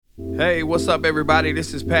Hey, what's up, everybody?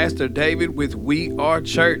 This is Pastor David with We Are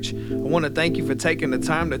Church. I want to thank you for taking the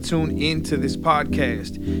time to tune into this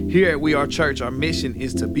podcast. Here at We Are Church, our mission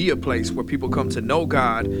is to be a place where people come to know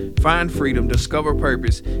God, find freedom, discover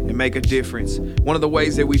purpose, and make a difference. One of the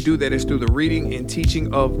ways that we do that is through the reading and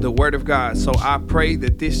teaching of the Word of God. So I pray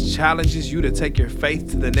that this challenges you to take your faith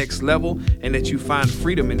to the next level and that you find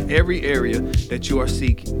freedom in every area that you are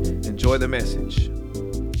seeking. Enjoy the message.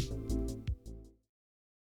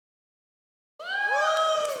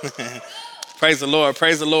 Praise the Lord.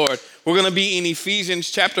 Praise the Lord. We're going to be in Ephesians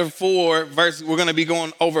chapter 4. We're going to be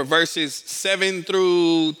going over verses 7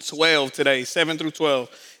 through 12 today. 7 through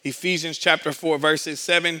 12. Ephesians chapter 4, verses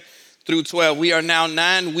 7 through 12. We are now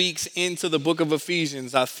 9 weeks into the book of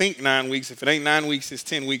Ephesians. I think 9 weeks. If it ain't 9 weeks, it's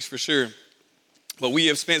 10 weeks for sure. But we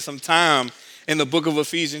have spent some time in the book of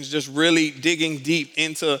Ephesians just really digging deep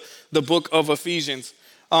into the book of Ephesians.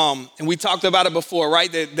 And we talked about it before,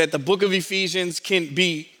 right? That the book of Ephesians can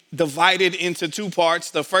be divided into two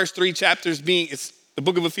parts. The first three chapters being, the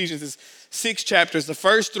book of Ephesians is 6 chapters. The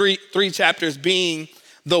first three chapters being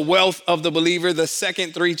the wealth of the believer. The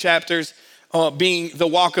second 3 chapters being the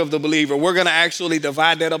walk of the believer. We're going to actually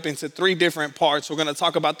divide that up into 3 different parts. We're going to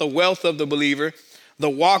talk about the wealth of the believer, the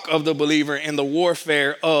walk of the believer, and the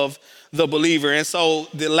warfare of the believer. And so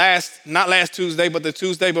not last Tuesday, but the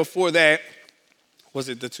Tuesday before that, was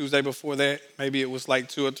it the Tuesday before that? Maybe it was like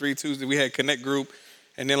 2 or 3 Tuesdays. We had Connect Group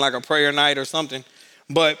and then like a prayer night or something.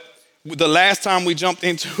 But the last time we jumped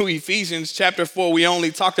into Ephesians chapter 4, we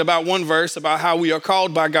only talked about one verse about how we are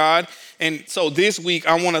called by God. And so this week,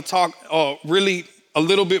 I want to talk really a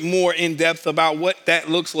little bit more in depth about what that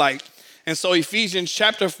looks like. And so Ephesians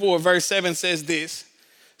chapter 4, verse 7 says this.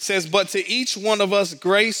 Says, but to each one of us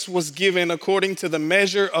grace was given according to the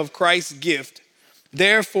measure of Christ's gift.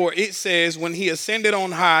 Therefore, it says, when he ascended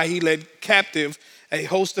on high, he led captive a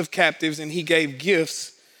host of captives, and he gave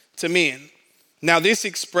gifts to men. Now, this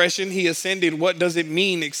expression, he ascended, what does it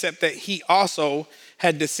mean except that he also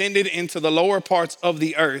had descended into the lower parts of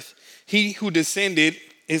the earth? He who descended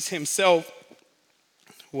is himself,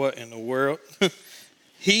 what in the world?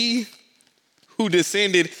 He who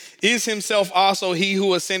descended is himself also he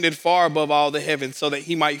who ascended far above all the heavens so that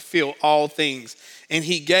he might fill all things. And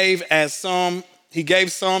he gave some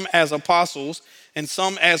as apostles, and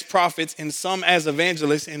some as prophets, and some as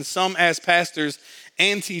evangelists, and some as pastors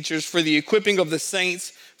and teachers for the equipping of the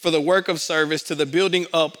saints, for the work of service, to the building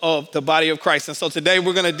up of the body of Christ. And so today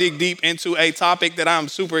we're going to dig deep into a topic that I'm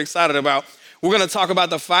super excited about. We're going to talk about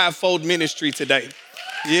the fivefold ministry today.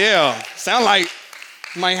 Yeah, sound like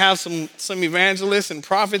you might have some evangelists and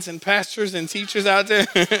prophets and pastors and teachers out there.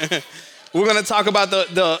 We're going to talk about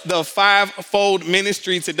the fivefold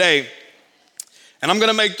ministry today. And I'm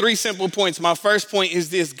going to make 3 simple points. My first point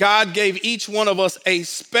is this. God gave each one of us a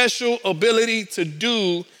special ability to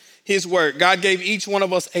do his work. God gave each one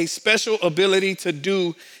of us a special ability to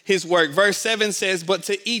do his work. Verse 7 says, but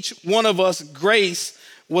to each one of us grace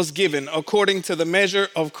was given according to the measure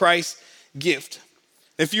of Christ's gift.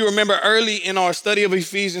 If you remember early in our study of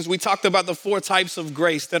Ephesians, we talked about the 4 types of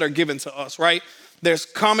grace that are given to us, right? There's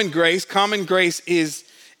common grace. Common grace is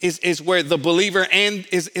where the believer and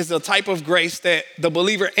is a type of grace that the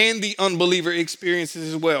believer and the unbeliever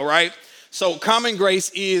experiences as well, right? So common grace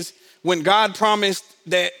is when God promised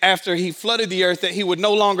that after he flooded the earth, that he would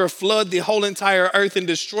no longer flood the whole entire earth and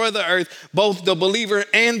destroy the earth. Both the believer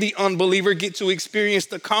and the unbeliever get to experience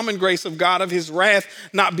the common grace of God, of his wrath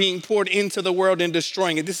not being poured into the world and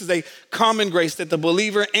destroying it. This is a common grace that the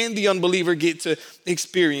believer and the unbeliever get to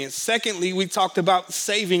experience. Secondly, we talked about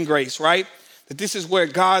saving grace, right? That this is where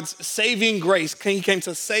God's saving grace, he came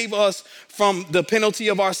to save us from the penalty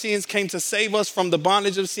of our sins, came to save us from the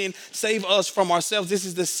bondage of sin, save us from ourselves. This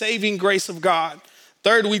is the saving grace of God.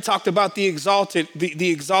 Third, we talked about the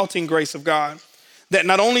exalting grace of God. That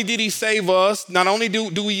not only did he save us, not only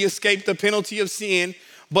do we escape the penalty of sin,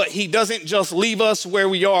 but he doesn't just leave us where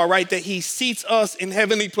we are, right? That he seats us in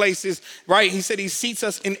heavenly places, right? He said he seats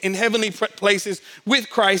us in heavenly places with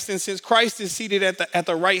Christ. And since Christ is seated at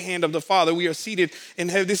the right hand of the Father, we are seated in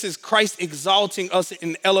heaven. This is Christ exalting us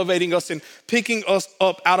and elevating us and picking us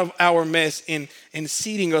up out of our mess and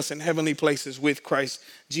seating us in heavenly places with Christ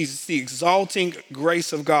Jesus, the exalting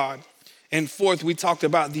grace of God. And fourth, we talked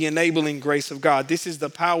about the enabling grace of God. This is the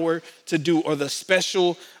power to do, or the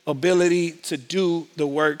special ability to do the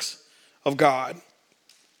works of God.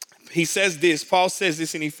 He says this, Paul says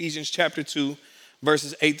this in Ephesians chapter 2,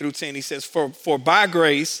 verses 8 through 10. He says, for by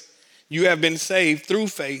grace you have been saved through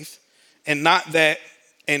faith, and not that,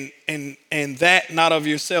 and that not of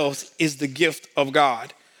yourselves is the gift of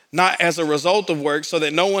God, not as a result of works, so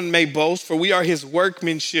that no one may boast, for we are his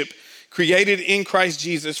workmanship, created in Christ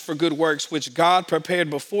Jesus for good works, which God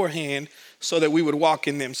prepared beforehand so that we would walk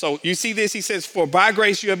in them. So you see this, he says, for by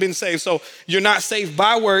grace you have been saved. So you're not saved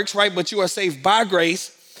by works, right? But you are saved by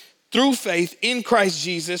grace through faith in Christ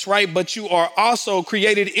Jesus, right? But you are also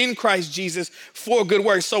created in Christ Jesus for good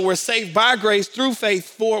works. So we're saved by grace through faith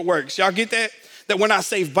for works. Y'all get that? That we're not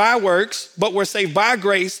saved by works, but we're saved by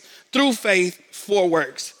grace through faith for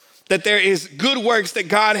works. That there is good works that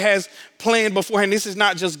God has planned beforehand. This is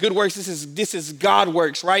not just good works. This is God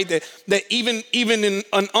works, right? That even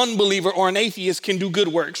an unbeliever or an atheist can do good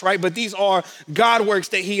works, right? But these are God works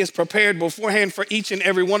that he has prepared beforehand for each and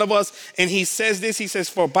every one of us. And he says this, he says,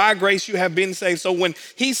 for by grace you have been saved. So when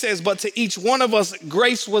he says, but to each one of us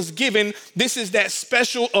grace was given, this is that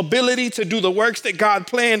special ability to do the works that God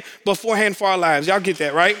planned beforehand for our lives. Y'all get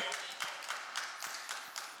that, right?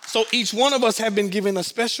 So each one of us have been given a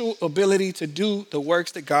special ability to do the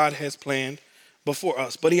works that God has planned before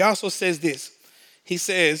us. But he also says this. He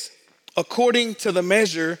says, according to the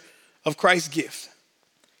measure of Christ's gift.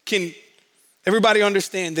 Can everybody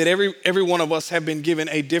understand that every one of us have been given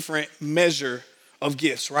a different measure of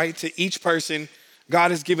gifts, right? To each person,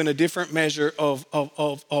 God has given a different measure of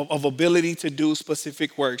ability to do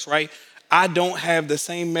specific works, right? I don't have the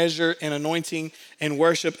same measure and anointing and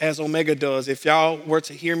worship as Omega does. If y'all were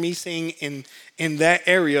to hear me sing in that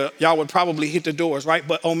area, y'all would probably hit the doors, right?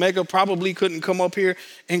 But Omega probably couldn't come up here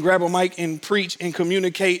and grab a mic and preach and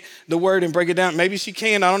communicate the word and break it down. Maybe she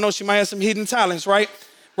can. I don't know. She might have some hidden talents, right?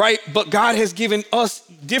 Right? But God has given us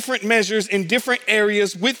different measures in different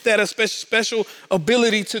areas with that special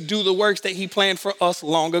ability to do the works that he planned for us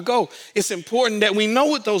long ago. It's important that we know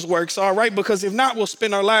what those works are, right? Because if not, we'll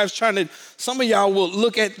spend our lives some of y'all will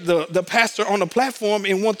look at the pastor on the platform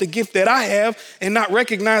and want the gift that I have and not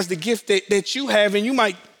recognize the gift that you have. And you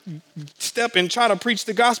might step and try to preach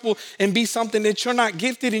the gospel and be something that you're not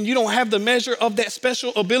gifted and you don't have the measure of that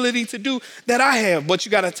special ability to do that I have. But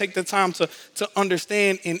you got to take the time to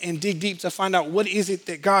understand and dig deep to find out what is it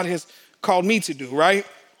that God has called me to do, right?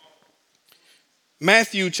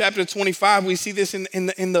 Matthew chapter 25, we see this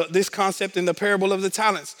in this concept in the parable of the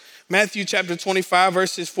talents. Matthew chapter 25,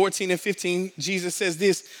 verses 14 and 15, Jesus says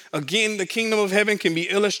this, again, the kingdom of heaven can be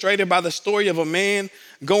illustrated by the story of a man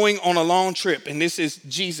going on a long trip. And this is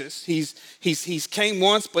Jesus. He's came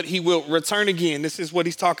once, but he will return again. This is what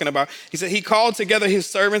he's talking about. He said he called together his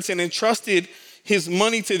servants and entrusted his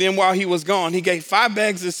money to them while he was gone. He gave 5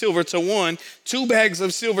 bags of silver to one, 2 bags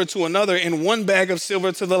of silver to another, and 1 bag of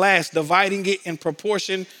silver to the last, dividing it in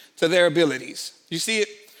proportion to their abilities. You see it,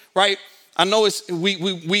 right? I know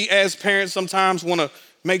we as parents sometimes want to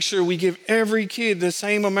make sure we give every kid the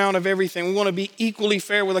same amount of everything. We want to be equally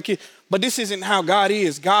fair with a kid. But this isn't how God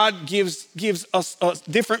is. God gives us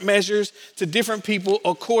different measures to different people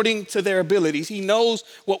according to their abilities. He knows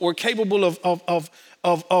what we're capable of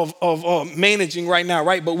managing right now,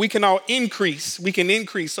 right? But we can all increase. We can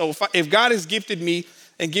increase. So if God has gifted me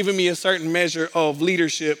and given me a certain measure of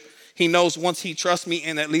leadership, he knows once he trusts me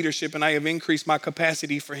in that leadership and I have increased my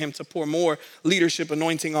capacity for him to pour more leadership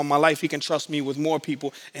anointing on my life, he can trust me with more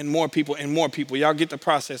people and more people and more people. Y'all get the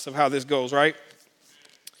process of how this goes, right?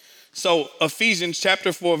 So Ephesians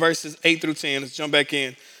chapter 4, verses 8 through 10, let's jump back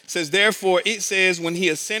in. It says, therefore it says, when he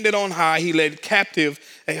ascended on high, he led captive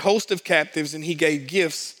a host of captives and he gave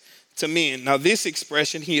gifts to men. Now this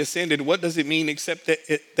expression, he ascended, what does it mean except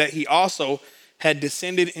that he also had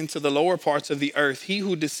descended into the lower parts of the earth? He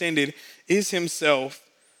who descended is himself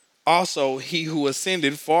also he who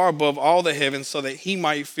ascended far above all the heavens so that he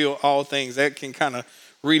might fill all things. That can kind of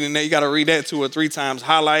read in there. You got to read that 2 or 3 times,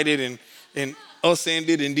 highlighted and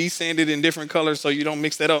ascended and descended in different colors so you don't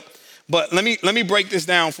mix that up. But let me break this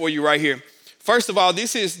down for you right here. First of all,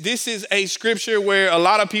 this is a scripture where a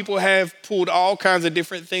lot of people have pulled all kinds of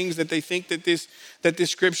different things that they think that this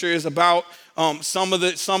scripture is about.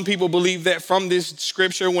 Some people believe that from this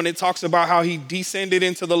scripture, when it talks about how he descended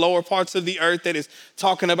into the lower parts of the earth, that is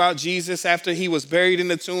talking about Jesus after he was buried in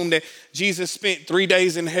the tomb, that Jesus spent 3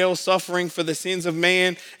 days in hell suffering for the sins of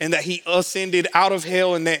man, and that he ascended out of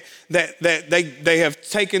hell, and that they have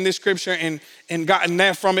taken this scripture and gotten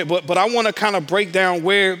that from it. But I want to kind of break down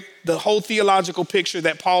where the whole theological picture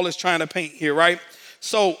that Paul is trying to paint here, right?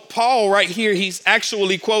 So Paul right here, he's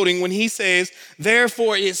actually quoting when he says,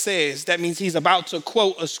 therefore it says, that means he's about to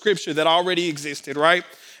quote a scripture that already existed, right?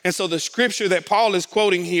 And so the scripture that Paul is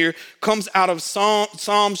quoting here comes out of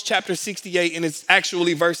Psalms chapter 68, and it's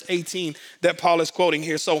actually verse 18 that Paul is quoting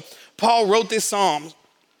here. So Paul wrote this psalm,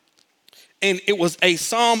 and it was a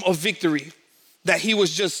psalm of victory. that he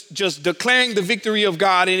was just declaring the victory of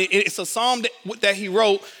God. And it's a psalm that he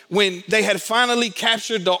wrote when they had finally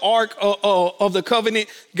captured the Ark of the Covenant,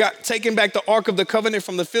 got taken back the Ark of the Covenant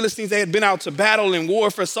from the Philistines. They had been out to battle and war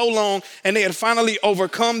for so long, and they had finally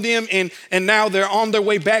overcome them. And now they're on their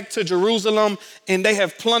way back to Jerusalem, and they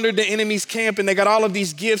have plundered the enemy's camp, and they got all of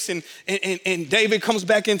these gifts. And David comes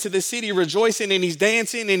back into the city rejoicing, and he's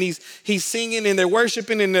dancing, and he's singing, and they're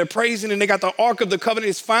worshiping, and they're praising, and they got the Ark of the Covenant.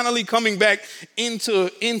 It's finally coming back into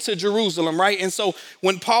Jerusalem, right? And so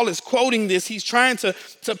when Paul is quoting this, he's trying to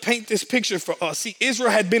paint this picture for us. See, Israel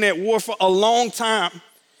had been at war for a long time,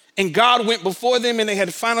 and God went before them, and they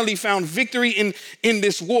had finally found victory in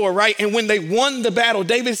this war, right? And when they won the battle,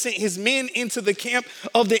 David sent his men into the camp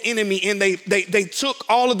of the enemy, and they took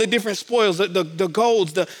all of the different spoils, the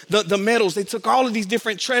golds, the metals. They took all of these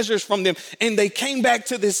different treasures from them, and they came back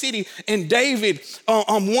to the city. And David,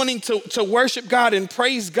 wanting to worship God and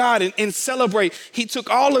praise God and celebrate, he took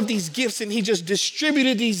all of these gifts and he just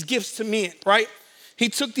distributed these gifts to men, right? He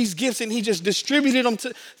took these gifts and he just distributed them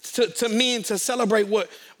to men to celebrate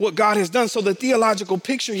what God has done. So the theological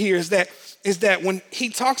picture here is that when he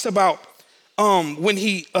talks about when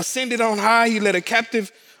he ascended on high, he led a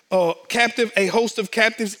captive a host of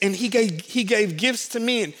captives, and he gave gifts to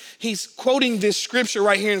men. He's quoting this scripture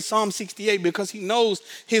right here in Psalm 68 because he knows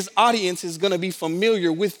his audience is going to be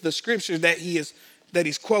familiar with the scripture that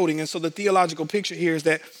he's quoting. And so the theological picture here is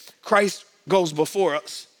that Christ goes before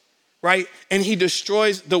us, right? And he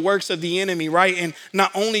destroys the works of the enemy, right? And not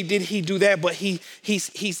only did he do that, but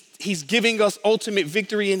he's giving us ultimate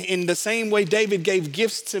victory in the same way David gave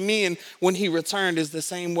gifts to men when he returned is the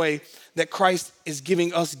same way that Christ is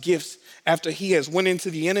giving us gifts after he has went into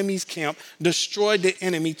the enemy's camp, destroyed the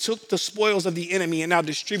enemy, took the spoils of the enemy, and now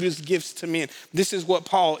distributes gifts to men. This is what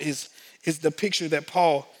Paul is the picture that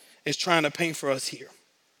Paul is trying to paint for us here.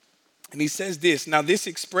 And he says this, now this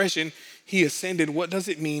expression, he ascended, what does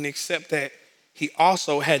it mean except that he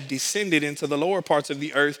also had descended into the lower parts of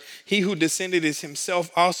the earth? He who descended is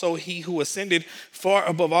himself also he who ascended far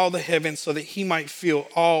above all the heavens so that he might fill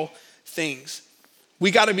all things.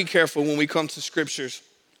 We got to be careful when we come to scriptures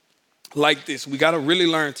like this. We got to really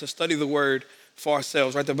learn to study the word for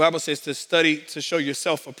ourselves, right? The Bible says to study to show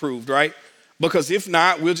yourself approved, right? Because if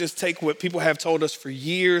not, we'll just take what people have told us for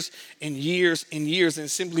years and years and years.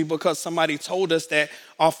 And simply because somebody told us that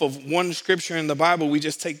off of one scripture in the Bible, we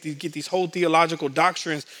just get these whole theological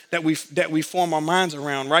doctrines that we form our minds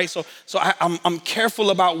around, right? So I'm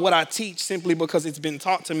careful about what I teach simply because it's been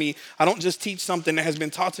taught to me. I don't just teach something that has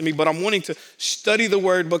been taught to me, but I'm wanting to study the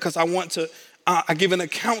word because I want to I give an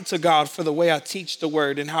account to God for the way I teach the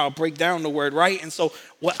word and how I break down the word, right? And so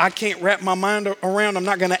what I can't wrap my mind around, I'm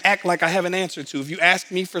not going to act like I have an answer to. If you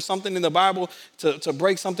ask me for something in the Bible to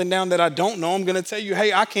break something down that I don't know, I'm going to tell you,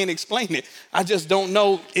 hey, I can't explain it. I just don't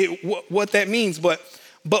know what that means. But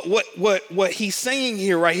what he's saying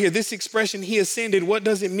here, right here, this expression, he ascended, what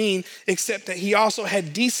does it mean except that he also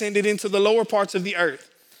had descended into the lower parts of the earth?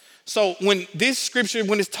 So when this scripture,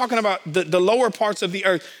 when it's talking about the lower parts of the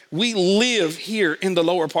earth, we live here in the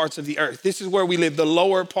lower parts of the earth. This is where we live, the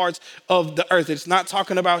lower parts of the earth. It's not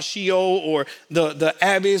talking about Sheol or the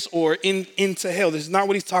abyss or into hell. This is not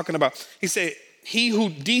what he's talking about. He said, he who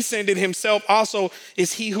descended himself also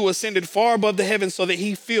is he who ascended far above the heavens so that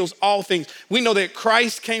he fills all things. We know that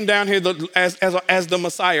Christ came down here as the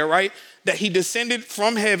Messiah, right? That he descended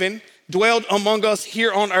from heaven, dwelled among us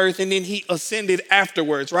here on earth, and then he ascended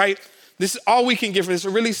afterwards, right? This is all we can give. It's a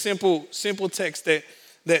really simple text that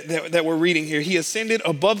we're reading here. He ascended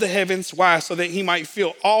above the heavens. Why? So that he might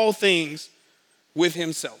fill all things with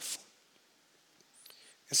himself.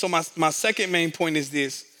 And so my second main point is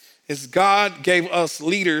this, is God gave us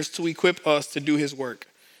leaders to equip us to do his work.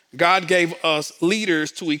 God gave us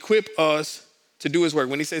leaders to equip us to do his work.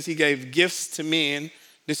 When he says he gave gifts to men,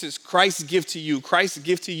 this is Christ's gift to you. Christ's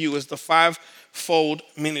gift to you is the fivefold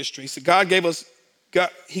ministry. So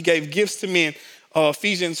he gave gifts to men.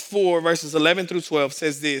 Ephesians 4 verses 11 through 12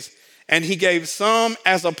 says this, and he gave some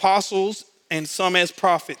as apostles and some as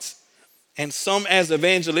prophets and some as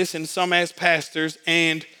evangelists and some as pastors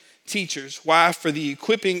and teachers. Why? For the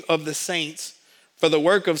equipping of the saints, for the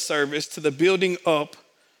work of service, to the building up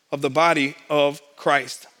of the body of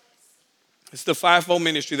Christ. It's the fivefold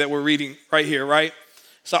ministry that we're reading right here, right?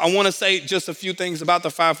 So I want to say just a few things about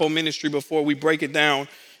the fivefold ministry before we break it down,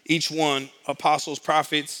 each one, apostles,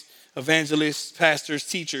 prophets, evangelists, pastors,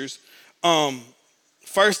 teachers.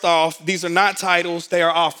 First off, these are not titles, they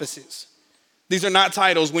are offices. These are not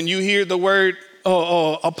titles. When you hear the word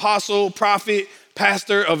apostle, prophet,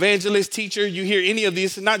 pastor, evangelist, teacher, you hear any of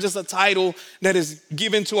these, it's not just a title that is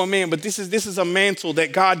given to a man, but this is a mantle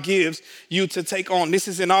that God gives you to take on. This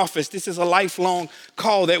is an office. This is a lifelong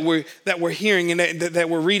call that we're hearing and that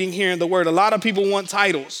we're reading here in the word. A lot of people want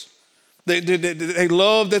titles. They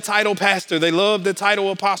love the title pastor. They love the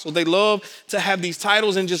title apostle. They love to have these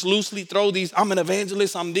titles and just loosely throw these, I'm an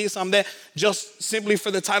evangelist, I'm this, I'm that, just simply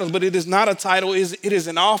for the titles. But it is not a title. It is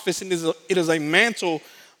an office, and it is a mantle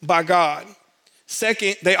by God.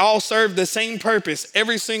 Second, they all serve the same purpose.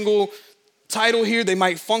 Every single title here, they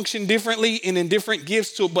might function differently and in different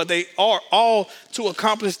gifts too, but they are all to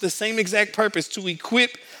accomplish the same exact purpose, to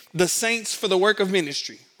equip the saints for the work of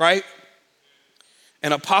ministry, right?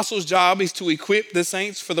 An apostle's job is to equip the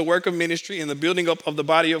saints for the work of ministry and the building up of the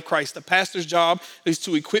body of Christ. The pastor's job is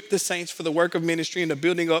to equip the saints for the work of ministry and the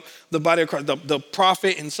building up the body of Christ. The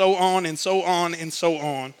prophet, and so on and so on and so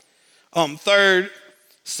on. Third,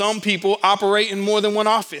 some people operate in more than one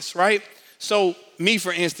office, right? So me,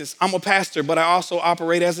 for instance, I'm a pastor, but I also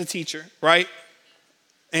operate as a teacher, right?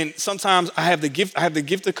 And sometimes I have the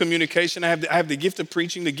gift of communication. I have the gift of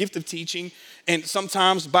preaching, the gift of teaching. And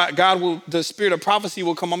sometimes the spirit of prophecy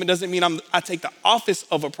will come on me. It doesn't mean I take the office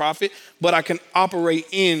of a prophet, but I can operate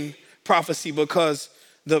in prophecy because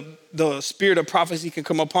the spirit of prophecy can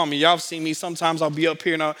come upon me. Y'all have seen me. Sometimes I'll be up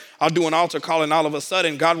here and I'll do an altar call, and all of a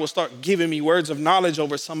sudden God will start giving me words of knowledge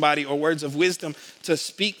over somebody or words of wisdom to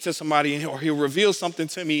speak to somebody, or he'll reveal something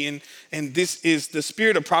to me. And this is the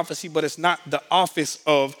spirit of prophecy, but it's not the office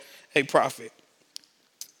of a prophet.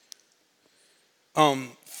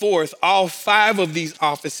 Fourth, all 5 of these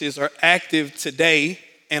offices are active today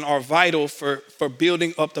and are vital for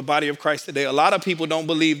building up the body of Christ today. A lot of people don't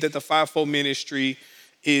believe that the fivefold ministry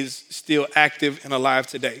is still active and alive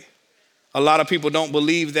today. A lot of people don't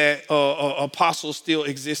believe that apostles still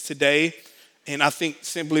exist today. And I think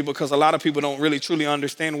simply because a lot of people don't really truly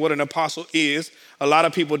understand what an apostle is. A lot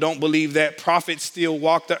of people don't believe that prophets still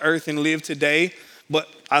walk the earth and live today. But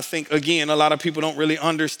I think, again, a lot of people don't really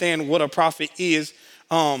understand what a prophet is.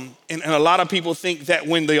 And a lot of people think that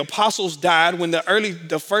when the apostles died, when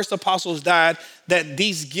the first apostles died, that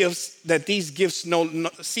these gifts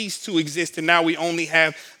cease to exist, and now we only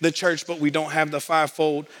have the church, but we don't have the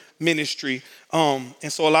fivefold ministry. And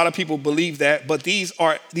so a lot of people believe that, but these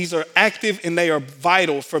are active and they are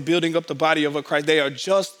vital for building up the body of Christ. They are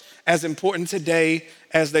just as important today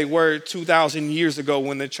as they were 2,000 years ago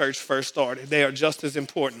when the church first started. They are just as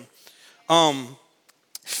important.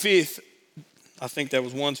 Fifth, I think that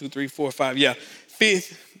was 1, 2, 3, 4, 5. Yeah.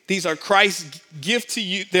 Fifth, these are Christ's gift to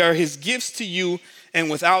you. They are his gifts to you. And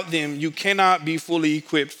without them, you cannot be fully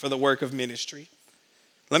equipped for the work of ministry.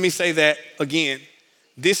 Let me say that again.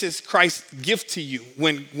 This is Christ's gift to you.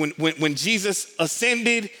 When Jesus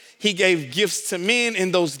ascended, he gave gifts to men,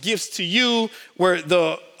 and those gifts to you were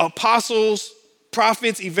the apostles,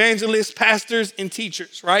 prophets, evangelists, pastors, and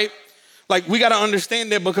teachers, right? Like, we got to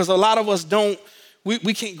understand that, because a lot of us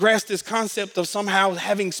we can't grasp this concept of somehow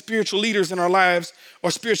having spiritual leaders in our lives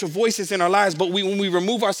or spiritual voices in our lives. But when we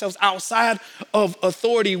remove ourselves outside of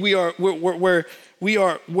authority, we're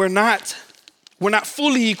not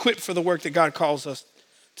fully equipped for the work that God calls us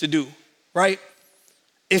to do, right?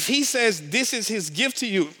 If he says this is his gift to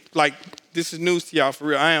you, like, this is news to y'all for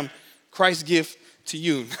real. I am Christ's gift to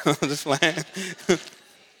you. Just playing.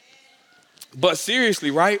 But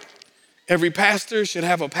seriously, right? Every pastor should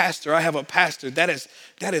have a pastor. I have a pastor. That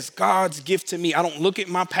is God's gift to me. I don't look at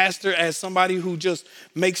my pastor as somebody who just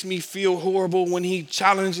makes me feel horrible when he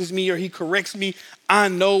challenges me or he corrects me. I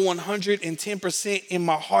know 110% in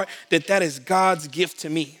my heart that is God's gift to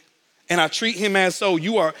me. And I treat him as so.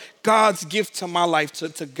 You are God's gift to my life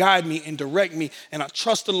to guide me and direct me. And I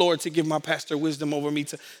trust the Lord to give my pastor wisdom over me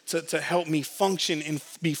to help me function and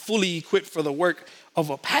be fully equipped for the work of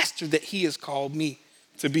a pastor that he has called me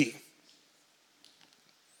to be.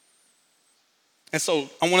 And so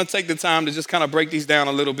I want to take the time to just kind of break these down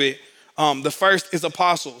a little bit. The first is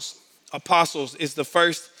apostles. Apostles is the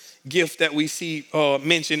first gift that we see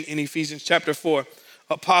mentioned in Ephesians chapter 4.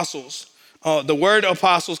 Apostles. The word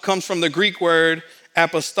apostles comes from the Greek word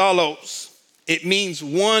apostolos. It means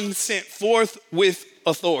one sent forth with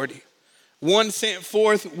authority. One sent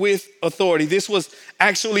forth with authority. This was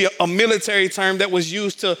actually a military term that was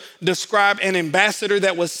used to describe an ambassador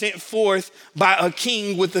that was sent forth by a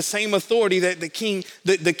king with the same authority that the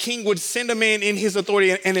king would send a man in his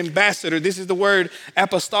authority, an ambassador. This is the word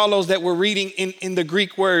apostolos that we're reading in the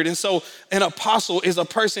Greek word. And so an apostle is a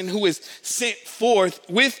person who is sent forth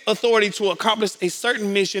with authority to accomplish a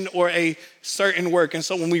certain mission or a certain work. And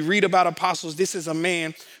so when we read about apostles, this is a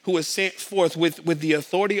man who is sent forth with the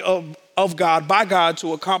authority of of God, by God,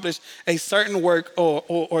 to accomplish a certain work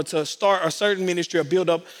or to start a certain ministry or build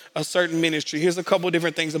up a certain ministry. Here's a couple of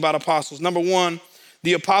different things about apostles. Number one,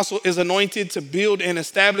 the apostle is anointed to build and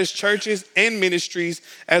establish churches and ministries,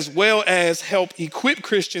 as well as help equip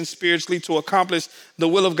Christians spiritually to accomplish the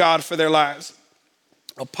will of God for their lives.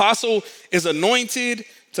 Apostle is anointed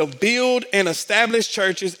to build and establish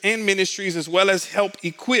churches and ministries, as well as help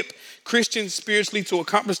equip Christians spiritually to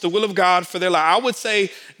accomplish the will of God for their life. I would say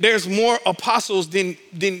there's more apostles than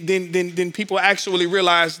people actually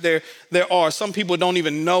realize there are. Some people don't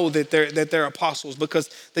even know that they're apostles because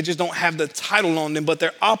they just don't have the title on them, but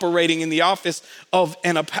they're operating in the office of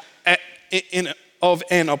an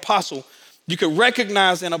apostle. You can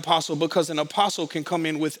recognize an apostle because an apostle can come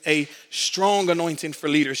in with a strong anointing for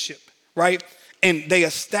leadership, right? And they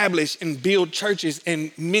establish and build churches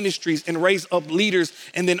and ministries and raise up leaders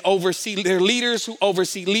and then oversee their leaders who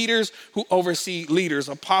oversee leaders who oversee leaders.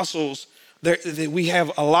 Apostles, we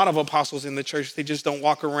have a lot of apostles in the church. They just don't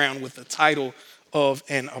walk around with the title of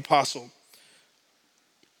an apostle.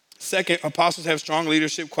 Second, apostles have strong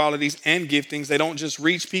leadership qualities and giftings. They don't just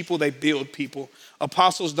reach people, they build people.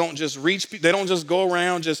 Apostles don't just reach people, they don't just go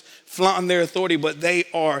around just flaunting their authority, but they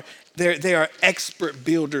are expert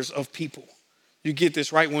builders of people. You get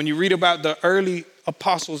this, right? When you read about the early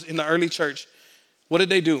apostles in the early church, what did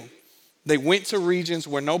they do? They went to regions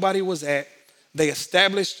where nobody was at. They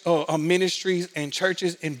established ministries and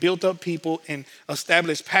churches and built up people and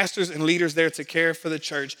established pastors and leaders there to care for the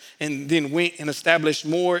church, and then went and established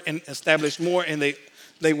more, and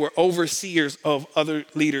they were overseers of other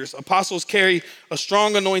leaders. Apostles carry a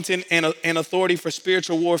strong anointing and authority for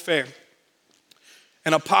spiritual warfare.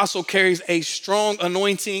 An apostle carries a strong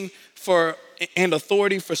anointing and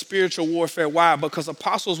authority for spiritual warfare. Why? Because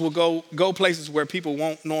apostles will go places where people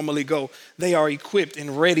won't normally go. They are equipped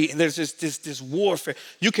and ready, and there's just this warfare.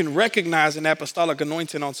 You can recognize an apostolic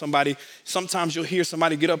anointing on somebody. Sometimes you'll hear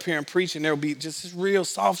somebody get up here and preach, and there'll be just this real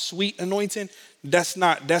soft, sweet anointing. That's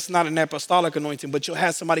not an apostolic anointing, but you'll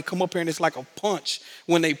have somebody come up here and it's like a punch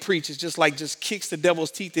when they preach. It's just kicks the devil's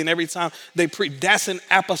teeth in every time they preach. That's an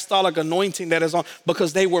apostolic anointing that is on,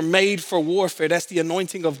 because they were made for warfare. That's the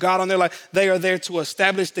anointing of God on their life. They are there to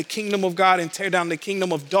establish the kingdom of God and tear down the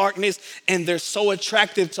kingdom of darkness. And they're so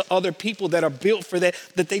attractive to other people that are built for that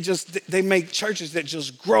they make churches that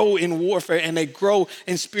just grow in warfare, and they grow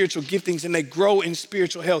in spiritual giftings, and they grow in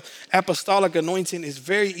spiritual health. Apostolic anointing is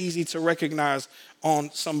very easy to recognize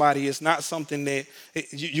on somebody. It's not something that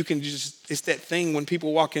you can just, it's that thing when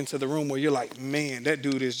people walk into the room where you're like, man, that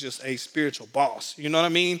dude is just a spiritual boss. You know what I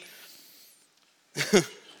mean?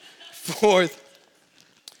 Fourth,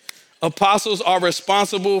 apostles are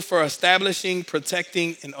responsible for establishing,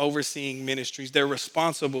 protecting, and overseeing ministries. They're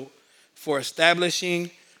responsible for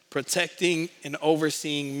establishing, protecting, and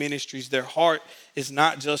overseeing ministries. Their heart is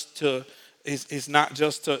not just to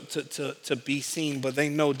be seen, but they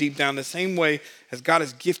know deep down, the same way as God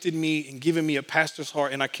has gifted me and given me a pastor's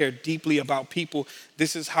heart, and I care deeply about people.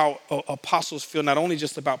 This is how apostles feel, not only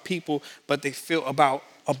just about people, but they feel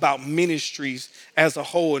about ministries as a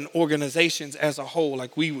whole and organizations as a whole,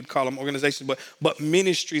 like we would call them organizations, but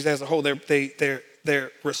ministries as a whole.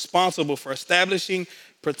 They're responsible for establishing,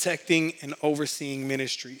 protecting, and overseeing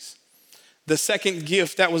ministries. The second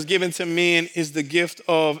gift that was given to men is the gift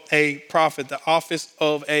of a prophet, the office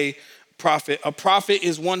of a prophet. A prophet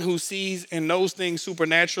is one who sees and knows things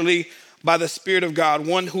supernaturally by the Spirit of God,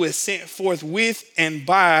 one who is sent forth with and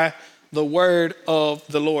by the word of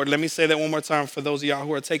the Lord. Let me say that one more time for those of y'all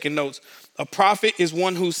who are taking notes. A prophet is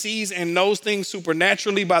one who sees and knows things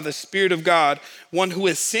supernaturally by the Spirit of God, one who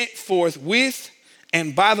is sent forth with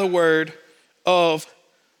and by the word of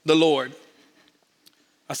the Lord.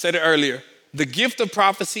 I said it earlier. The gift of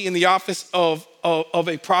prophecy and the office of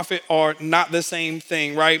a prophet are not the same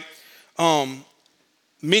thing, right?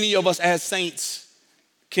 Many of us as saints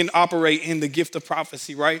can operate in the gift of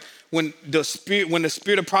prophecy, right? When the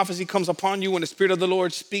spirit of prophecy comes upon you, when the Spirit of the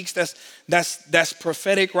Lord speaks, that's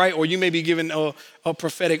prophetic, right? Or you may be given a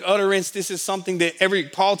prophetic utterance. This is something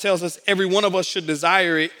that Paul tells us every one of us should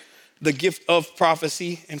desire it, the gift of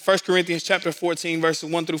prophecy. In 1 Corinthians chapter 14, verses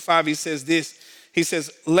 1-5, he says this. He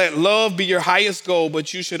says, let love be your highest goal,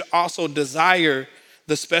 but you should also desire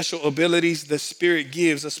the special abilities the Spirit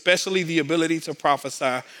gives, especially the ability to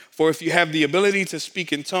prophesy. For if you have the ability to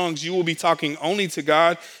speak in tongues, you will be talking only to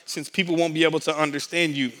God, since people won't be able to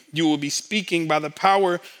understand you. You will be speaking by the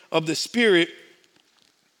power of the Spirit,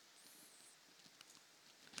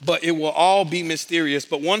 but it will all be mysterious.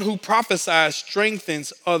 But one who prophesies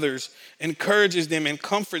strengthens others, encourages them, and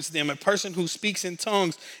comforts them. A person who speaks in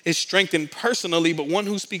tongues is strengthened personally, but one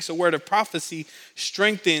who speaks a word of prophecy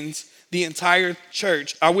strengthens the entire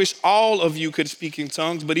church. I wish all of you could speak in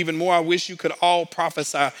tongues, but even more, I wish you could all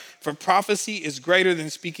prophesy. For prophecy is greater than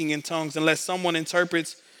speaking in tongues unless someone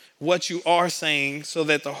interprets what you are saying so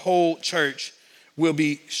that the whole church will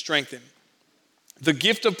be strengthened. The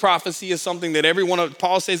gift of prophecy is something that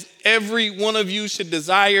Paul says, every one of you should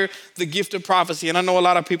desire the gift of prophecy. And I know a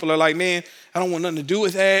lot of people are like, man, I don't want nothing to do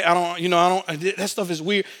with that. That stuff is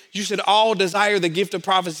weird. You should all desire the gift of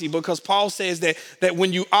prophecy because Paul says that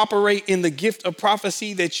when you operate in the gift of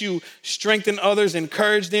prophecy, that you strengthen others,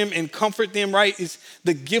 encourage them, and comfort them, right? It's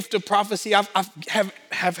the gift of prophecy. I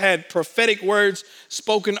have had prophetic words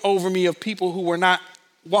spoken over me of people who were not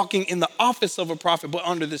walking in the office of a prophet, but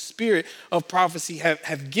under the spirit of prophecy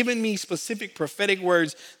have given me specific prophetic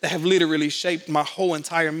words that have literally shaped my whole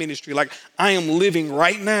entire ministry. Like I am living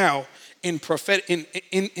right now in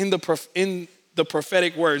the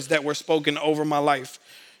prophetic words that were spoken over my life.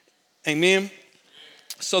 Amen.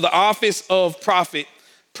 So the office of prophet,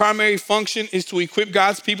 primary function is to equip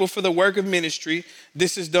God's people for the work of ministry.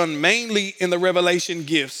 This is done mainly in the revelation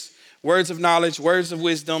gifts, words of knowledge, words of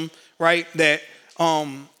wisdom, right? That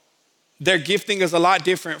their gifting is a lot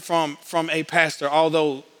different from a pastor,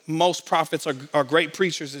 although most prophets are great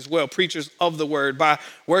preachers as well, preachers of the word by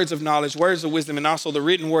words of knowledge, words of wisdom, and also the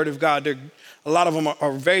written word of God. A lot of them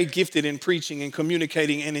are very gifted in preaching and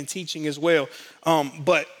communicating and in teaching as well.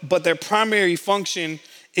 But their primary function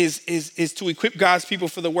is to equip God's people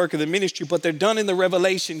for the work of the ministry, but they're done in the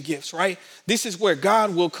revelation gifts, right? This is where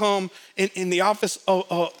God will come in the office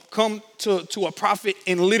come to a prophet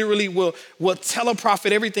and literally will tell a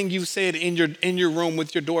prophet everything you said in your room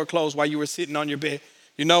with your door closed while you were sitting on your bed.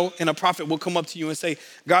 You know, and a prophet will come up to you and say,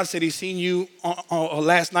 God said he's seen you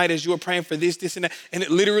last night as you were praying for this, and that. And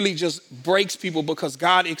it literally just breaks people because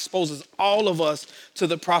God exposes all of us to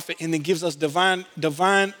the prophet and then gives us divine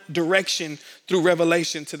direction through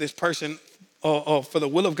revelation to this person for the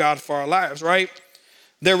will of God for our lives, right?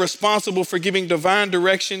 They're responsible for giving divine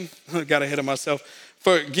direction. I got ahead of myself.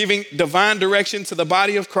 For giving divine direction to the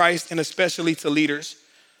body of Christ and especially to leaders.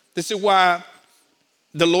 This is why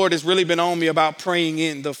the Lord has really been on me about praying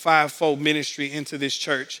in the fivefold ministry into this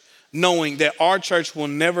church, knowing that our church will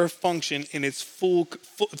never function in its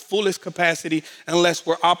fullest capacity unless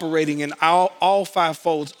we're operating in all five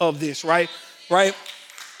folds of this, right?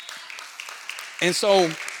 And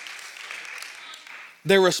so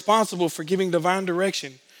they're responsible for giving divine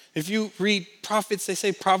direction. If you read prophets, they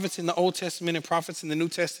say prophets in the Old Testament and prophets in the New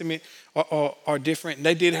Testament are different.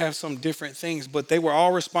 They did have some different things, but they were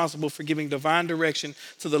all responsible for giving divine direction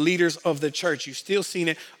to the leaders of the church. You've still seen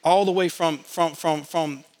it all the way from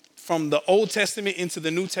the Old Testament into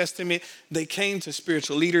the New Testament. They came to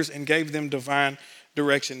spiritual leaders and gave them divine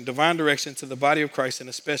direction to the body of Christ and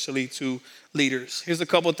especially to leaders. Here's a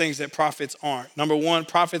couple of things that prophets aren't. Number one,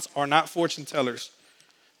 prophets are not fortune tellers.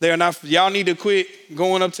 They are not. Y'all need to quit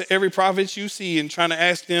going up to every prophet you see and trying to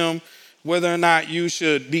ask them whether or not you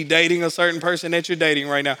should be dating a certain person that you're dating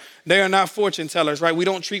right now. They are not fortune tellers, right? We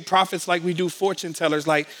don't treat prophets like we do fortune tellers,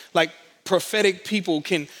 like prophetic people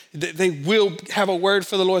they will have a word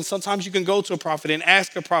for the Lord. Sometimes you can go to a prophet and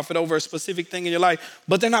ask a prophet over a specific thing in your life,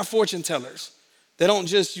 but they're not fortune tellers.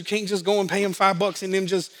 You can't just go and pay them $5 and them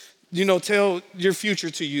just, tell your future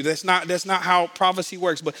to you. That's not how prophecy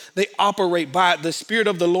works, but they operate by the Spirit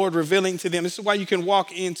of the Lord revealing to them. This is why you can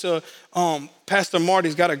walk into, Pastor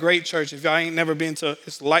Marty's got a great church. If y'all ain't never been to,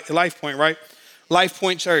 it's Life Point, right? Life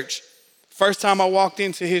Point Church. First time I walked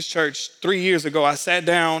into his church 3 years ago, I sat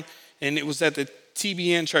down and it was at the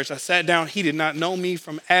TBN church. I sat down, he did not know me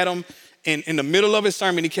from Adam. And in the middle of his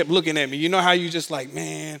sermon, he kept looking at me. You know how you just like,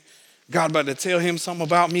 man, God about to tell him something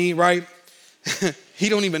about me, right? He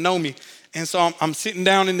don't even know me. And so I'm sitting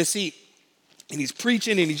down in the seat and he's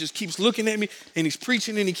preaching and he just keeps looking at me and he's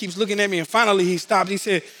preaching and he keeps looking at me. And finally he stopped. He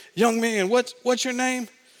said, young man, what's your name?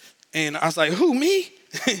 And I was like, who, me?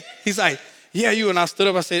 He's like, yeah, you. And I stood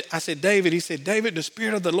up. I said, David. He said, David, the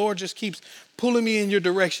Spirit of the Lord just keeps pulling me in your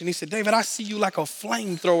direction. He said, David, I see you like a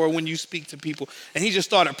flamethrower when you speak to people. And he just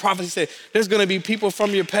started prophesying. He said, there's going to be people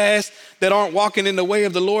from your past that aren't walking in the way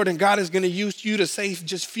of the Lord, and God is going to use you to say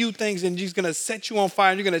just few things, and he's going to set you on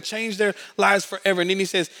fire, and you're going to change their lives forever. And then he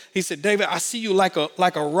said, David, I see you like a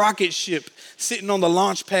rocket ship sitting on the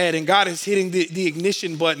launch pad, and God is hitting the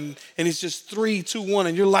ignition button, and it's just 3, 2, 1,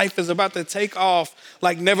 and your life is about to take off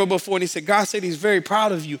like never before. And he said, God said he's very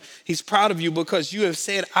proud of you. He's proud of you because you have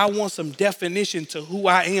said, I want some definition to who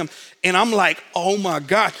I am. And I'm like, oh my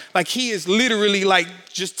God. Like he is literally like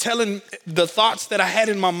just telling the thoughts that I had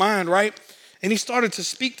in my mind, right? And he started to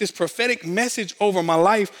speak this prophetic message over my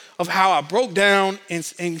life of how I broke down and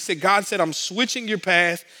he said, God said, I'm switching your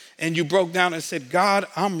path. And you broke down and said, God,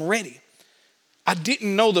 I'm ready. I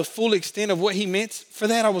didn't know the full extent of what he meant for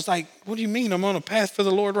that. I was like, what do you mean I'm on a path for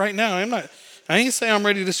the Lord right now? I ain't say I'm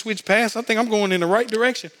ready to switch paths. I think I'm going in the right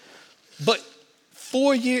direction. But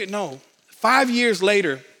 5 years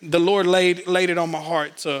later, the Lord laid it on my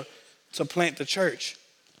heart to plant the church,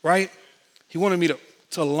 right? He wanted me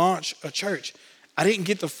to launch a church. I didn't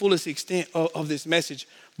get the fullest extent of this message,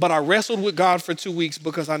 but I wrestled with God for 2 weeks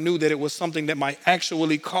because I knew that it was something that might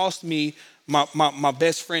actually cost me my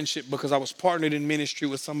best friendship, because I was partnered in ministry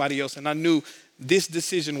with somebody else, and I knew this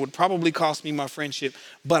decision would probably cost me my friendship.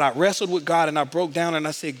 But I wrestled with God and I broke down and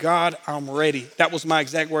I said, God, I'm ready. That was my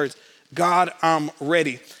exact words. God, I'm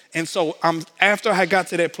ready. And so after I got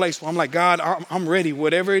to that place where I'm like, God, I'm ready.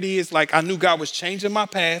 Whatever it is, like I knew God was changing my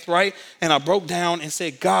path, right? And I broke down and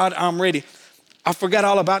said, God, I'm ready. I forgot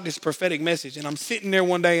all about this prophetic message. And I'm sitting there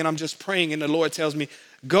one day and I'm just praying, and the Lord tells me,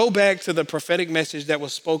 go back to the prophetic message that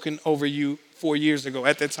was spoken over you 4 years ago,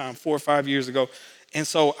 at that time, 4 or 5 years ago. And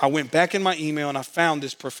so I went back in my email and I found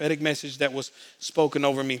this prophetic message that was spoken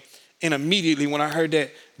over me. And immediately when I heard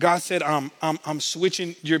that, God said, I'm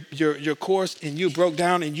switching your course, and you broke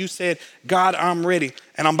down and you said, God, I'm ready.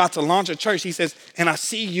 And I'm about to launch a church. He says, and I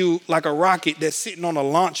see you like a rocket that's sitting on a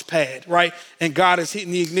launch pad, right? And God is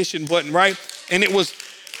hitting the ignition button, right? And it was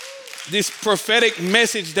this prophetic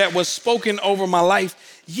message that was spoken over my life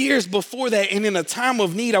years before that. And in a time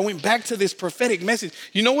of need, I went back to this prophetic message.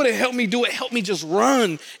 You know what it helped me do? It helped me just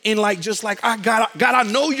run and God, I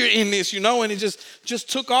know you're in this, and it just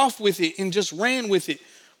took off with it and just ran with it.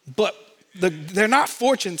 But they're not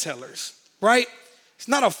fortune tellers, right? It's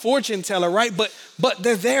not a fortune teller, right? But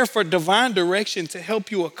they're there for divine direction to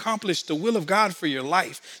help you accomplish the will of God for your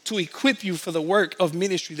life, to equip you for the work of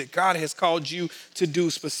ministry that God has called you to do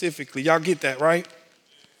specifically. Y'all get that, right?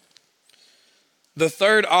 The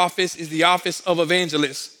third office is the office of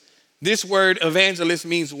evangelist. This word evangelist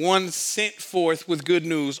means one sent forth with good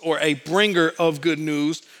news, or a bringer of good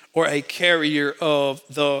news, or a carrier of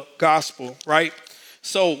the gospel, right?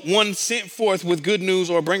 So one sent forth with good news,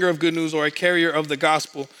 or a bringer of good news, or a carrier of the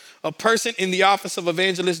gospel. A person in the office of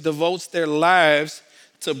evangelist devotes their lives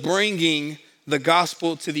to bringing the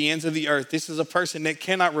gospel to the ends of the earth. This is a person that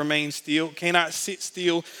cannot remain still, cannot sit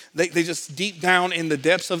still. They just deep down in the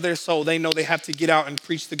depths of their soul, they know they have to get out and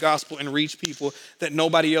preach the gospel and reach people that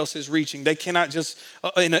nobody else is reaching. They cannot just,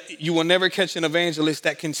 you will never catch an evangelist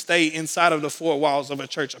that can stay inside of the four walls of a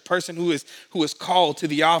church. A person who is called to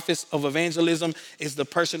the office of evangelism is the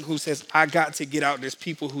person who says, I got to get out. There's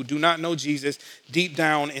people who do not know Jesus. Deep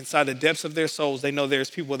down inside the depths of their souls, they know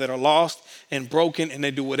there's people that are lost and broken, and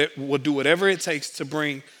they will do whatever it takes to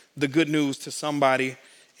bring the good news to somebody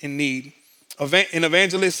in need. An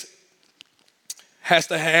evangelist has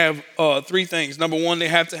to have three things. Number one, they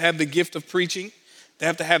have to have the gift of preaching. They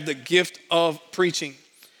have to have the gift of preaching.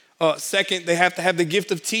 Second, they have to have the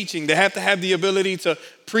gift of teaching. They have to have the ability to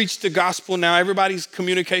preach the gospel. Now, everybody's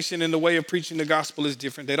communication in the way of preaching the gospel is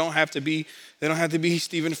different. They don't have to be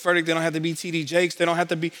Stephen Furtick. They don't have to be T.D. Jakes.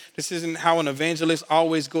 This isn't how an evangelist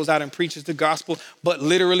always goes out and preaches the gospel, but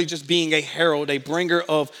literally just being a herald, a bringer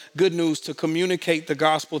of good news to communicate the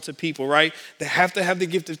gospel to people, right? They have to have the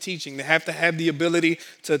gift of teaching. They have to have the ability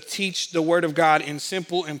to teach the word of God in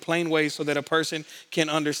simple and plain ways so that a person can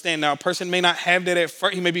understand. Now, a person may not have that at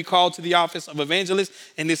first. He may be called to the office of evangelist,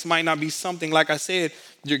 and this might not be something, like I said,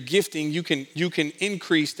 your gifting, you can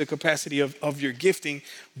increase the capacity of your gifting,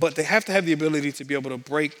 but they have to have the ability to be able to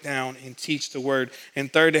break down and teach the word.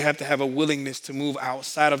 And third, they have to have a willingness to move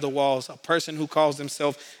outside of the walls. A person who calls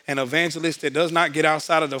himself an evangelist that does not get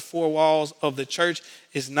outside of the four walls of the church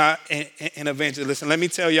is not an evangelist. And let me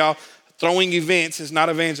tell y'all, throwing events is not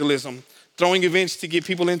evangelism. Throwing events to get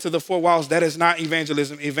people into the four walls, that is not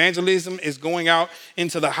evangelism. Evangelism is going out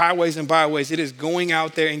into the highways and byways. It is going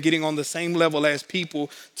out there and getting on the same level as people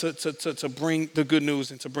to bring the good news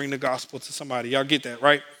and to bring the gospel to somebody. Y'all get that,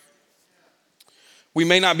 right? We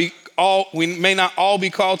may not all be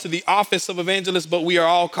called to the office of evangelist, but we are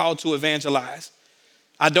all called to evangelize.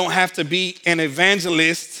 I don't have to be an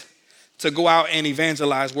evangelist to go out and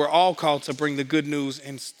evangelize. We're all called to bring the good news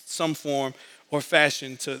in some form or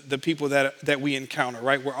fashion to the people that we encounter,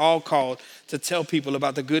 right? We're all called to tell people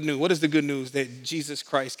about the good news. What is the good news? That Jesus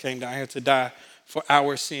Christ came down here to die for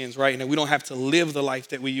our sins, right? And that we don't have to live the life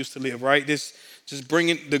that we used to live, right? This just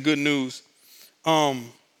bringing the good news.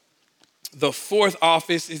 The fourth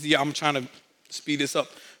office is I'm trying to speed this up.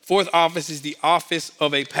 Fourth office is the office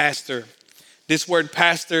of a pastor. This word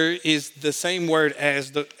pastor is the same word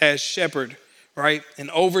as shepherd, right? An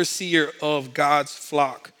overseer of God's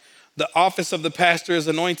flock. The office of the pastor is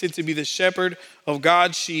anointed to be the shepherd of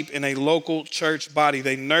God's sheep in a local church body.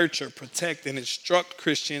 They nurture, protect, and instruct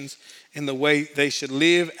Christians in the way they should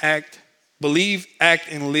believe, act,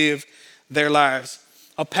 and live their lives.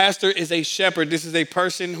 A pastor is a shepherd. This is a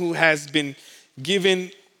person who has been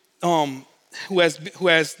given, who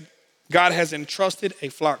has God has entrusted a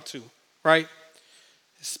flock to, right?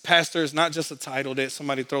 This pastor is not just a title that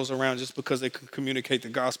somebody throws around just because they can communicate the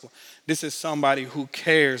gospel. This is somebody who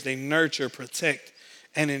cares. They nurture, protect,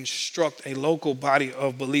 and instruct a local body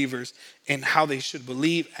of believers in how they should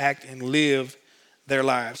believe, act, and live their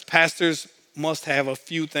lives. Pastors must have a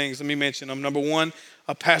few things. Let me mention them. Number one,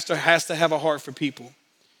 a pastor has to have a heart for people.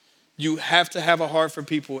 You have to have a heart for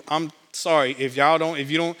people. I'm sorry if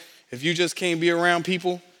you just can't be around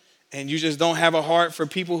people and you just don't have a heart for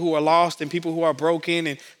people who are lost and people who are broken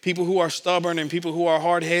and people who are stubborn and people who are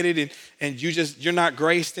hard-headed and you're not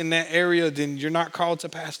graced in that area, then you're not called to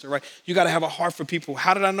pastor, right? You got to have a heart for people.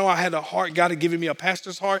 How did I know I had a heart? God had given me a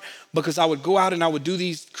pastor's heart because I would go out and I would do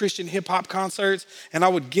these Christian hip hop concerts and I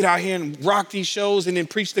would get out here and rock these shows and then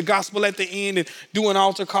preach the gospel at the end and do an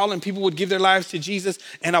altar call and people would give their lives to Jesus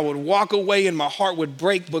and I would walk away and my heart would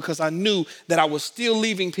break because I knew that I was still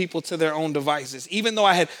leaving people to their own devices. Even though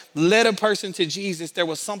I had led a person to Jesus, there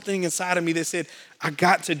was something inside of me that said, I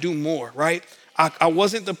got to do more, right? I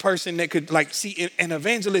wasn't the person that could see an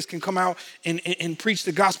evangelist can come out and preach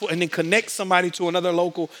the gospel and then connect somebody to another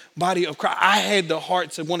local body of Christ. I had the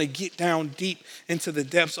heart to want to get down deep into the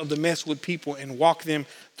depths of the mess with people and walk them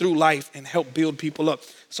through life and help build people up.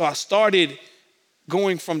 So I started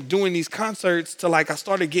going from doing these concerts to I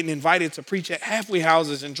started getting invited to preach at halfway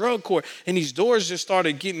houses and drug court. And these doors just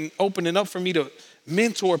started opening up for me to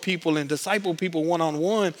mentor people and disciple people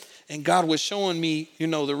one-on-one. And God was showing me,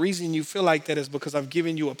 the reason you feel like that is because I've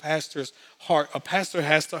given you a pastor's heart. A pastor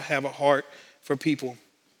has to have a heart for people.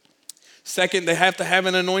 Second, they have to have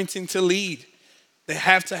an anointing to lead. They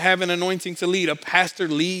have to have an anointing to lead. A pastor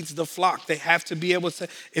leads the flock. They have to be able to,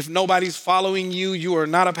 if nobody's following you, you are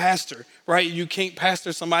not a pastor, right? You can't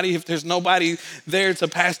pastor somebody if there's nobody there to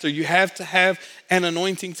pastor. You have to have an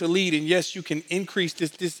anointing to lead. And yes, you can increase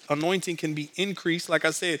this. This anointing can be increased. Like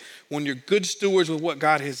I said, when you're good stewards with what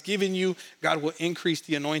God has given you, God will increase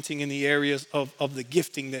the anointing in the areas of the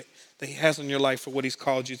gifting that he has in your life for what he's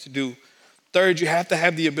called you to do. Third, you have to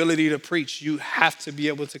have the ability to preach. You have to be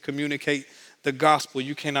able to communicate the gospel.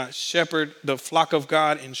 You cannot shepherd the flock of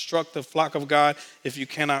God, instruct the flock of God if you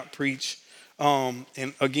cannot preach.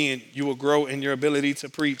 And again, you will grow in your ability to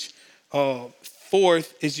preach.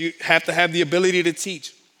 Fourth is you have to have the ability to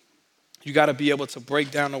teach. You got to be able to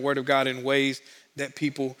break down the word of God in ways that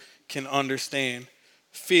people can understand.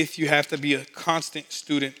 Fifth, you have to be a constant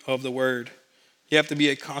student of the word. You have to be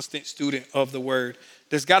a constant student of the word.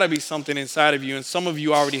 There's got to be something inside of you, and some of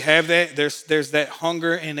you already have that. There's that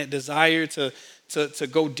hunger and that desire to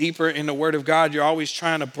go deeper in the word of God. You're always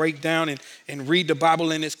trying to break down and read the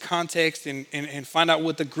Bible in its context and find out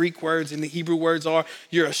what the Greek words and the Hebrew words are.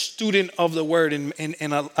 You're a student of the word, and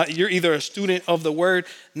you're either a student of the word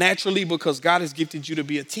naturally because God has gifted you to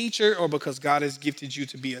be a teacher or because God has gifted you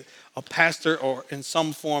to be a pastor or in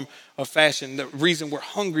some form or fashion. The reason we're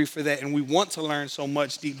hungry for that and we want to learn so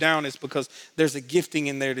much deep down is because there's a gifting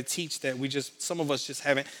in there to teach that some of us just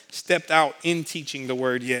haven't stepped out in teaching the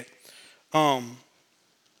word yet.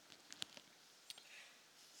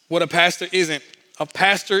 What a pastor isn't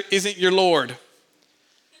your Lord.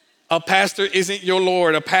 A pastor isn't your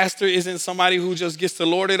Lord. A pastor isn't somebody who just gets to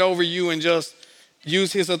lord it over you and just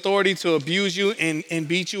use his authority to abuse you and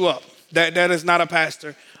beat you up. That is not a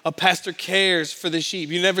pastor. A pastor cares for the sheep.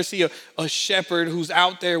 You never see a shepherd who's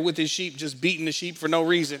out there with his sheep just beating the sheep for no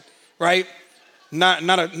reason, right? Not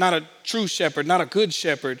a true shepherd, not a good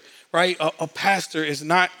shepherd, right? A pastor is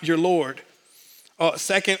not your Lord.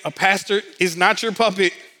 Second, a pastor is not your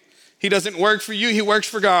puppet. He doesn't work for you. He works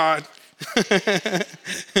for God.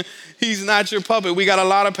 He's not your puppet. We got a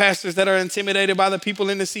lot of pastors that are intimidated by the people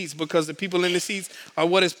in the seats because the people in the seats are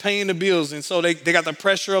what is paying the bills. And so they got the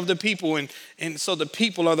pressure of the people. And so the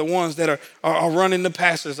people are the ones that are running the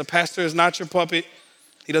pastors. A pastor is not your puppet.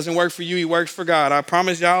 He doesn't work for you. He works for God. I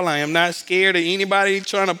promise y'all, I am not scared of anybody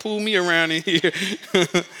trying to pull me around in here.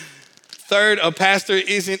 Third, a pastor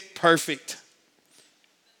isn't perfect.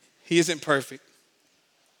 He isn't perfect.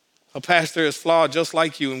 A pastor is flawed just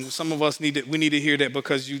like you. And some of us need to hear that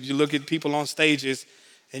because you look at people on stages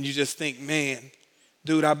and you just think, man,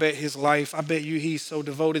 dude, I bet his life, I bet he's so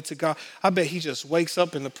devoted to God. I bet he just wakes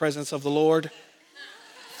up in the presence of the Lord.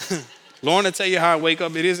 Lauren will tell you how I wake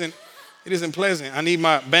up. It isn't pleasant. I need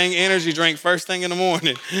my Bang energy drink first thing in the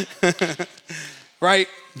morning. Right?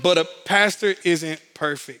 But a pastor isn't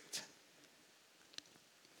perfect.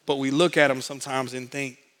 But we look at them sometimes and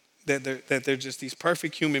think that they're just these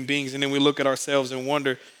perfect human beings. And then we look at ourselves and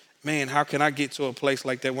wonder, man, how can I get to a place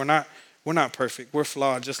like that? We're not perfect. We're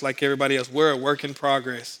flawed just like everybody else. We're a work in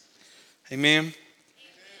progress. Amen.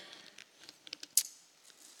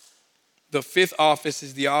 The fifth office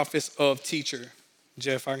is the office of teacher.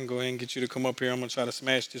 Jeff, I can go ahead and get you to come up here. I'm going to try to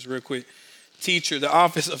smash this real quick. Teacher, the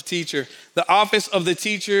office of teacher. The office of the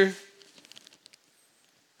teacher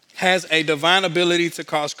has a divine ability to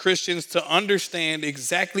cause Christians to understand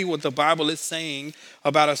exactly what the Bible is saying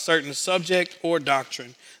about a certain subject or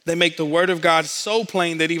doctrine. They make the word of God so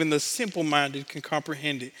plain that even the simple-minded can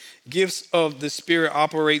comprehend it. Gifts of the Spirit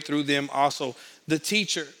operate through them also. The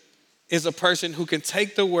teacher is a person who can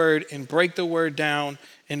take the word and break the word down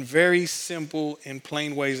in very simple and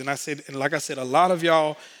plain ways. And like I said, a lot of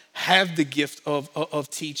y'all have the gift of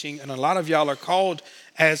teaching, and a lot of y'all are called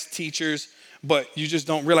as teachers, but you just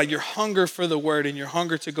don't realize your hunger for the word and your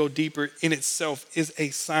hunger to go deeper in itself is a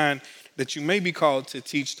sign that you may be called to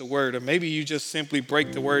teach the word, or maybe you just simply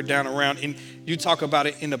break the word down around and you talk about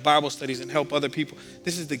it in the Bible studies and help other people.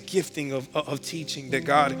 This is the gifting of teaching that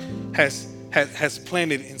God has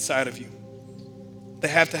planted inside of you. They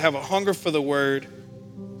have to have a hunger for the word,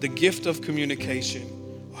 the gift of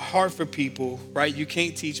communication, a heart for people, right? You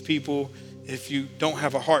can't teach people if you don't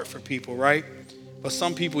have a heart for people, right? But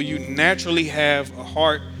some people, you naturally have a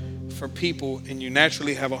heart for people and you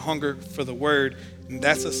naturally have a hunger for the word. And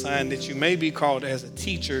that's a sign that you may be called as a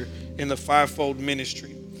teacher in the fivefold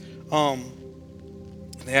ministry.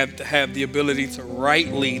 They have to have the ability to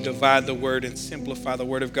rightly divide the word and simplify the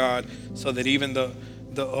word of God so that even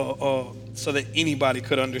so that anybody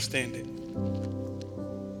could understand it.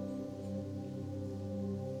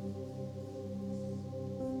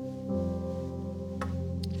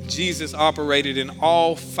 Jesus operated in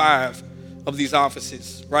all five of these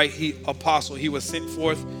offices, right? Apostle, he was sent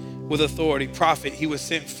forth with authority. Prophet, he was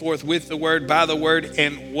sent forth with the word, by the word,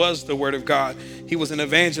 and was the word of God. He was an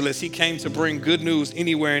evangelist. He came to bring good news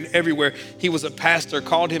anywhere and everywhere. He was a pastor,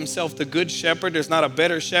 called himself the good shepherd. There's not a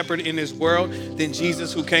better shepherd in this world than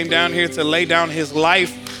Jesus, who came down here to lay down his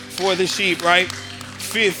life for the sheep, right?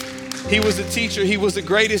 Fifth, he was a teacher. He was the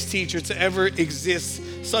greatest teacher to ever exist.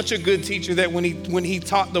 Such a good teacher that when he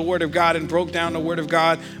taught the word of God and broke down the word of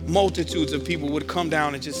God, multitudes of people would come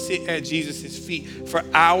down and just sit at Jesus' feet for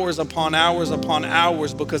hours upon hours upon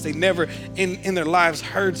hours, because they never in their lives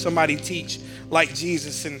heard somebody teach like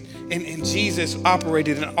Jesus. And Jesus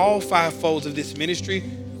operated in all five folds of this ministry.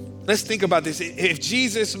 Let's think about this. If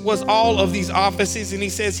Jesus was all of these offices, and he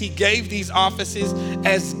says he gave these offices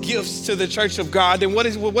as gifts to the church of God, then what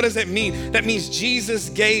does that mean? That means Jesus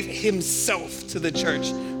gave himself to the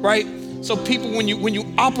church, right? So people, when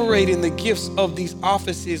you operate in the gifts of these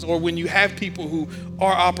offices, or when you have people who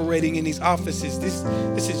are operating in these offices,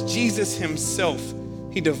 this is Jesus himself.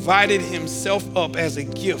 He divided himself up as a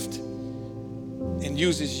gift and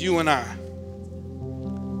uses you and I.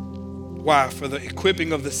 Why? For the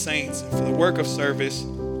equipping of the saints, for the work of service,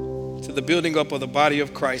 to the building up of the body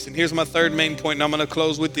of Christ. And here's my third main point, and I'm going to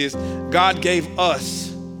close with this. God gave us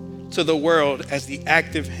to the world as the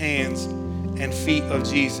active hands and feet of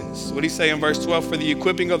Jesus. What did he say in verse 12? For the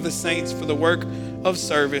equipping of the saints, for the work of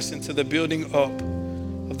service, and to the building up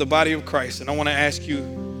of the body of Christ. And I want to ask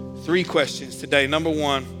you three questions today. Number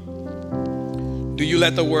one, do you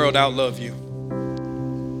let the world outlove you?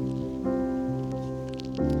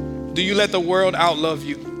 Do you let the world outlove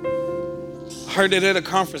you? I heard that at a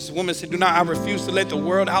conference. A woman said, I refuse to let the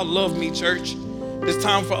world outlove me, church. It's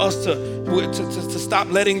time for us to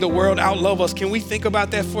stop letting the world outlove us. Can we think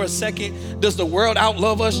about that for a second? Does the world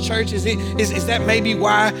outlove us, church? Is that maybe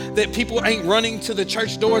why that people ain't running to the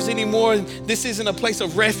church doors anymore? This isn't a place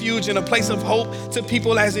of refuge and a place of hope to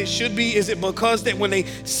people as it should be. Is it because that when they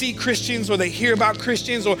see Christians, or they hear about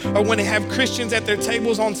Christians, or when they have Christians at their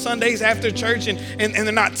tables on Sundays after church, and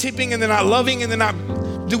they're not tipping, and they're not loving, and they're not...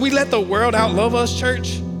 Do we let the world outlove us,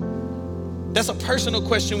 church? That's a personal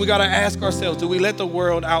question we got to ask ourselves. Do we let the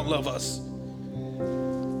world outlove us?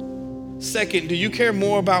 Second, do you care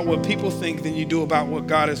more about what people think than you do about what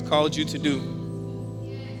God has called you to do?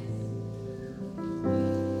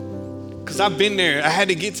 Because I've been there. I had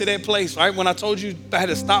to get to that place, right? When I told you I had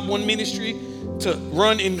to stop one ministry to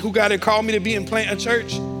run in who God had called me to be and plant a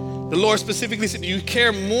church, the Lord specifically said, do you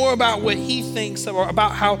care more about what he thinks or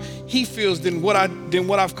about how he feels than what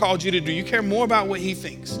I've called you to do? You care more about what he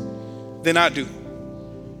thinks than I do.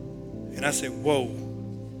 And I said, whoa,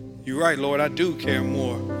 you're right, Lord, I do care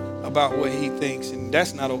more about what he thinks, and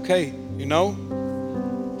that's not okay, you know?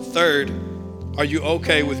 Third, are you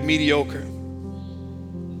okay with mediocre?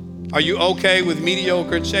 Are you okay with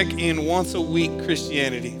mediocre check-in once a week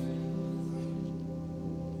Christianity?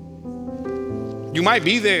 You might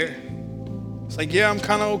be there. It's like, yeah, I'm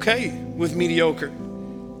kind of okay with mediocre.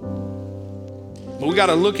 But we got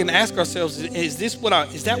to look and ask ourselves, is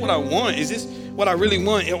that what I want? Is this what I really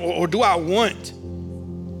want? Or do I want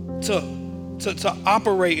to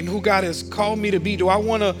operate in who God has called me to be? Do I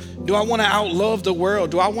want to outlove the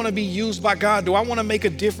world? Do I want to be used by God? Do I want to make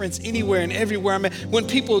a difference anywhere and everywhere I'm at? When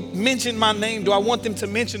people mention my name, do I want them to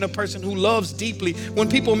mention a person who loves deeply? When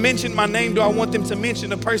people mention my name, do I want them to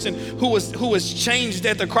mention a person who was changed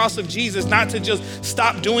at the cross of Jesus, not to just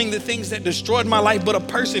stop doing the things that destroyed my life, but a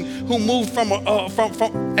person who moved from a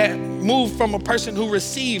person who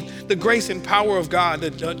received the grace and power of God,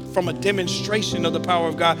 from a demonstration of the power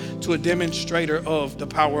of God to a demonstrator of the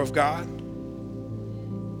power of God?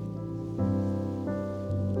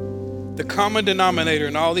 The common denominator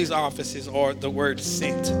in all these offices are the word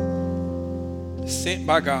sent. Sent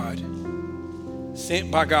by God.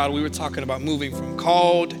 Sent by God. We were talking about moving from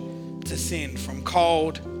called to send, from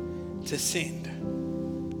called to send.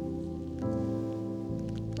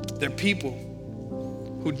 They're people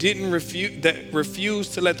who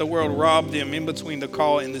refused to let the world rob them in between the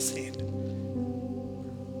call and the send.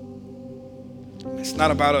 It's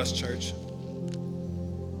not about us, church.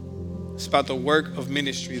 It's about the work of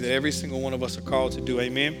ministry that every single one of us are called to do.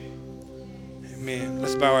 Amen? Amen.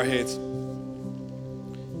 Let's bow our heads.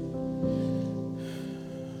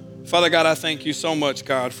 Father God, I thank you so much,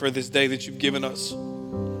 God, for this day that you've given us.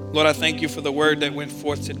 Lord, I thank you for the word that went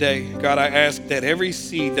forth today. God, I ask that every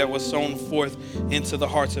seed that was sown forth into the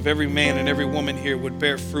hearts of every man and every woman here would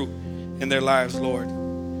bear fruit in their lives, Lord.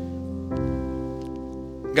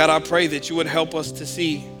 God, I pray that you would help us to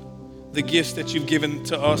see the gifts that you've given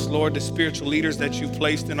to us, Lord, the spiritual leaders that you've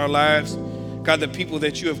placed in our lives. God, the people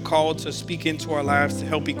that you have called to speak into our lives to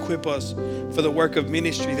help equip us for the work of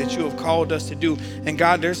ministry that you have called us to do. And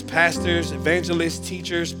God, there's pastors, evangelists,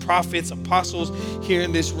 teachers, prophets, apostles here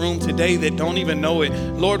in this room today that don't even know it.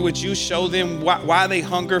 Lord, would you show them why they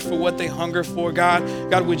hunger for what they hunger for,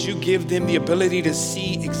 God? God, would you give them the ability to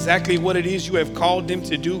see exactly what it is you have called them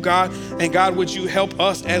to do, God? And God, would you help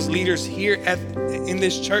us as leaders here in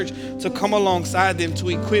this church to come alongside them, to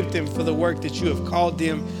equip them for the work that you have called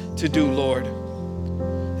them to do, Lord.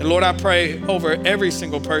 And Lord, I pray over every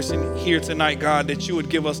single person here tonight, God, that you would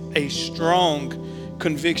give us a strong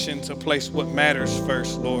conviction to place what matters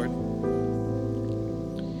first, Lord.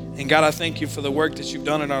 And God, I thank you for the work that you've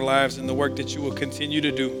done in our lives and the work that you will continue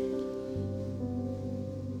to do.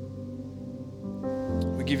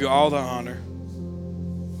 We give you all the honor,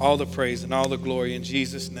 all the praise, and all the glory in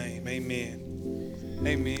Jesus' name. Amen.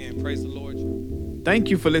 Amen. Praise the Lord.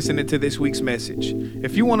 Thank you for listening to this week's message.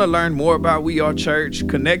 If you want to learn more about We Are Church,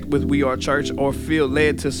 connect with We Are Church, or feel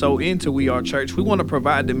led to sow into We Are Church, we want to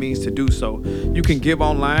provide the means to do so. You can give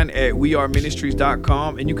online at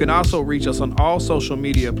weareministries.com, and you can also reach us on all social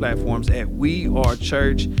media platforms at We Are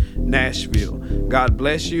Church Nashville. God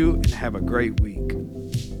bless you and have a great week.